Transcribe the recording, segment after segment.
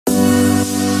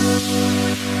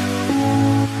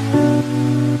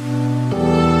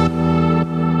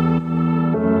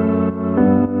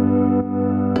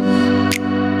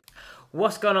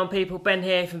What's going on, people? Ben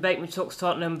here from Bateman Talks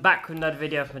Tottenham, back with another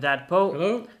video from my dad Paul.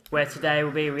 Hello. Where today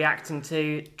we'll be reacting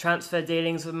to transfer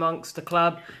dealings amongst the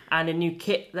club and a new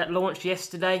kit that launched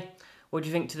yesterday. What do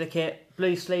you think to the kit?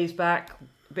 Blue sleeves back,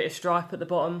 a bit of stripe at the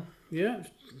bottom. Yeah,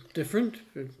 it's different.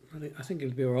 I think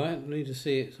it'll be alright. We need to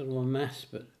see it sort of en masse,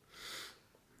 but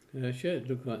sure, it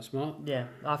looked quite smart. Yeah,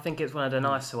 I think it's one of the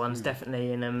nicer ones,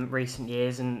 definitely in recent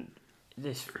years. And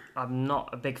I'm not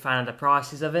a big fan of the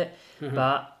prices of it,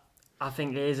 but I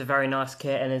think it is a very nice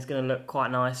kit and it's going to look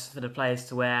quite nice for the players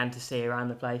to wear and to see around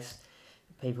the place.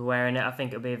 People wearing it, I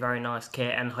think it'll be a very nice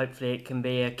kit, and hopefully it can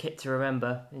be a kit to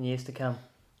remember in years to come.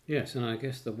 Yes, and I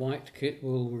guess the white kit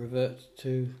will revert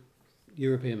to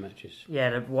European matches. Yeah,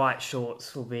 the white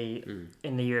shorts will be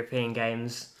in the European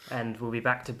games, and we'll be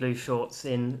back to blue shorts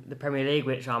in the Premier League,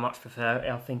 which I much prefer.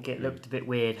 I think it looked a bit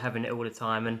weird having it all the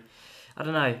time, and I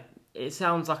don't know, it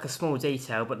sounds like a small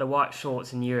detail, but the white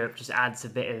shorts in Europe just adds a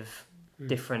bit of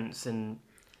difference and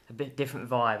a bit different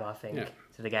vibe, I think,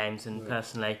 to the games, and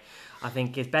personally I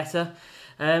think it's better.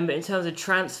 But in terms of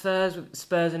transfers,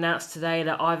 Spurs announced today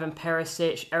that Ivan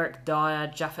Perisic, Eric Dyer,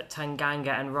 Japhet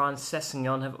Tanganga and Ryan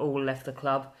Sessegnon have all left the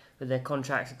club with their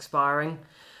contracts expiring.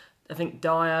 I think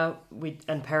Dyer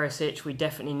and Perisic we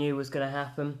definitely knew was going to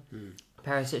happen.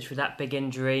 Perisic with that big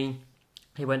injury,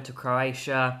 he went to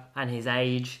Croatia, and his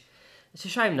age. It's a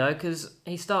shame though, because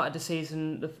he started the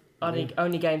season, the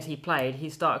only games he played, he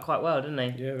started quite well, didn't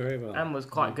he? Yeah, very well. And was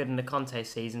quite good in the Conte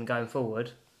season going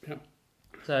forward. Yeah.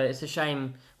 So it's a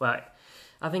shame. Well,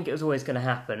 I think it was always going to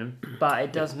happen, but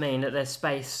it does mean that there's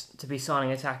space to be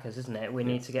signing attackers, isn't it? We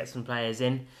need to get some players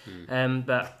in.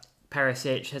 But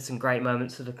Perisic had some great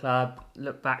moments for the club.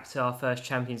 Look back to our first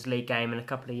Champions League game in a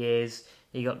couple of years.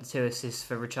 He got the 2 assists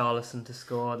for Richarlison to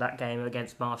score that game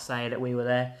against Marseille that we were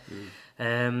there.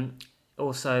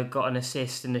 Also got an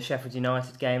assist in the Sheffield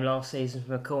United game last season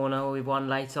from a corner we won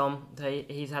late on. So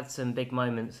he's had some big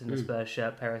moments in the Spurs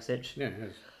shirt, Perisic. Yeah, he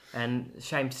has. And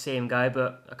shame to see him go,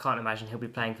 but I can't imagine he'll be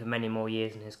playing for many more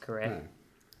years in his career.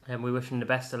 No. And we wish him the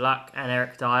best of luck. And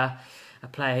Eric Dyer, a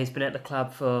player who's been at the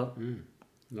club for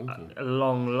a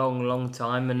long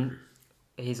time, and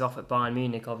he's off at Bayern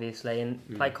Munich, obviously,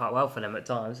 and played quite well for them at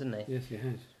times, hasn't he? Yes, he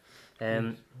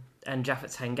has. And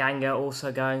Japhet Tanganga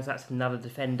also going, so that's another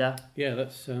defender. Yeah,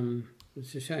 that's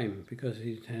it's a shame because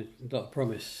he had a lot of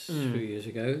promise a few years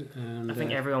ago. And I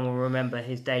think everyone will remember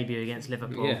his debut against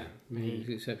Liverpool. Yeah, he was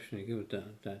exceptionally good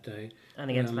that day.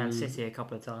 And against Man City a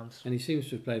couple of times. And he seems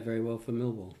to have played very well for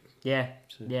Millwall. Yeah,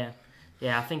 yeah.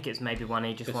 I think it's maybe one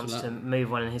he just wants to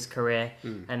move on in his career.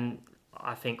 And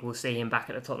I think we'll see him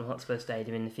back at the Tottenham Hotspur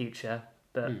Stadium in the future,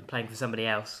 but playing for somebody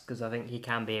else, because I think he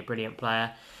can be a brilliant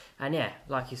player. And yeah,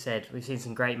 like you said, we've seen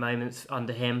some great moments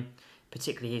under him,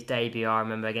 particularly his debut, I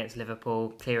remember, against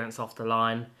Liverpool, clearance off the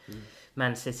line.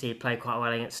 Man City played quite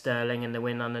well against Sterling in the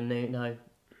win under Nuno.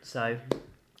 So,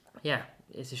 yeah,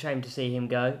 it's a shame to see him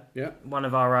go. Yeah. One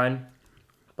of our own,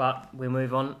 but we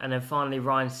move on. And then finally,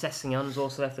 Ryan Sessegnon's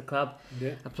also left the club.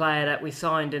 Yeah. A player that we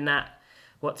signed in that,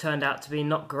 what turned out to be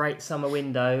not great summer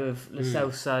window of Lo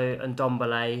Celso and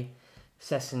Ndombele,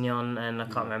 Sessegnon, and I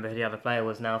can't remember who the other player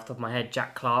was now off the top of my head,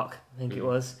 Jack Clark, I think it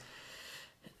was.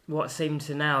 What seemed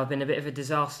to now have been a bit of a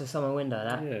disaster summer window,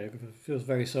 that. Yeah, it feels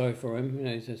very sorry for him. You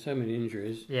know, he's had so many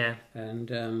injuries. Yeah. And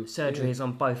surgeries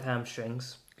on both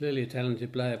hamstrings. Clearly a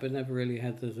talented player, but never really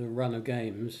had the run of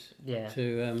games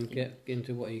to get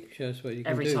into what he shows what he can do.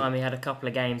 Every time he had a couple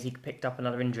of games, he picked up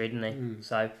another injury, didn't he?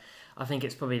 So I think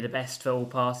it's probably the best for all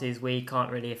parties. We can't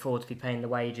really afford to be paying the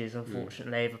wages,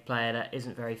 unfortunately, of a player that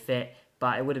isn't very fit.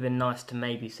 But it would have been nice to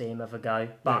maybe see him have a go.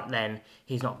 But then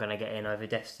he's not going to get in over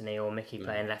Destiny or Mickey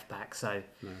playing left back. So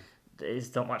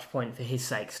there's not much point for his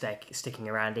sake sticking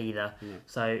around either.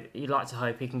 So you'd like to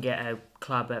hope he can get a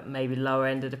club at maybe lower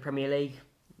end of the Premier League.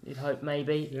 You'd hope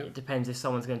maybe. It depends if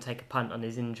someone's going to take a punt on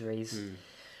his injuries.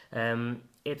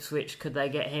 Ipswich, could they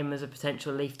get him as a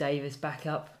potential Leif Davis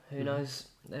backup? Who knows?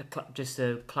 Just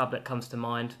a club that comes to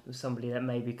mind. Somebody that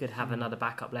maybe could have another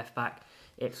backup left back.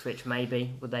 Ipswich,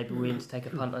 maybe. Would they be willing to take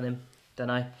a punt on him? Don't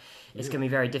know. It's going to be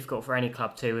very difficult for any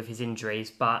club too with his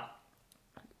injuries, but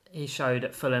he showed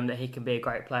at Fulham that he can be a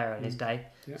great player on his day.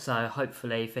 So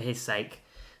hopefully, for his sake,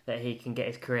 that he can get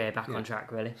his career back on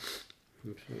track, really.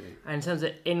 Absolutely. And in terms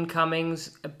of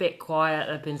incomings, a bit quiet.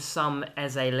 There have been some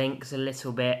Eze links a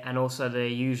little bit, and also the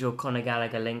usual Conor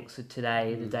Gallagher links of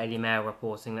today, the Daily Mail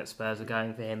reporting that Spurs are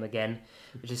going for him again,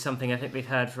 which is something I think we've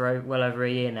heard for well over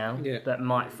a year now, that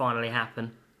might finally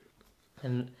happen.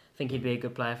 And I think he'd be a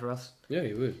good player for us. Yeah,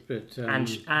 he would. But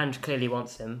and clearly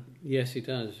wants him. Yes, he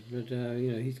does. But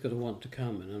he's got to want to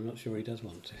come, and I'm not sure he does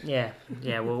want to. Yeah.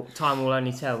 Well, time will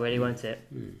only tell, really, won't it?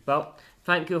 Well,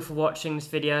 thank you all for watching this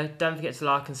video. Don't forget to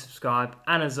like and subscribe.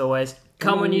 And as always,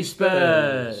 come on, you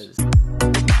Spurs!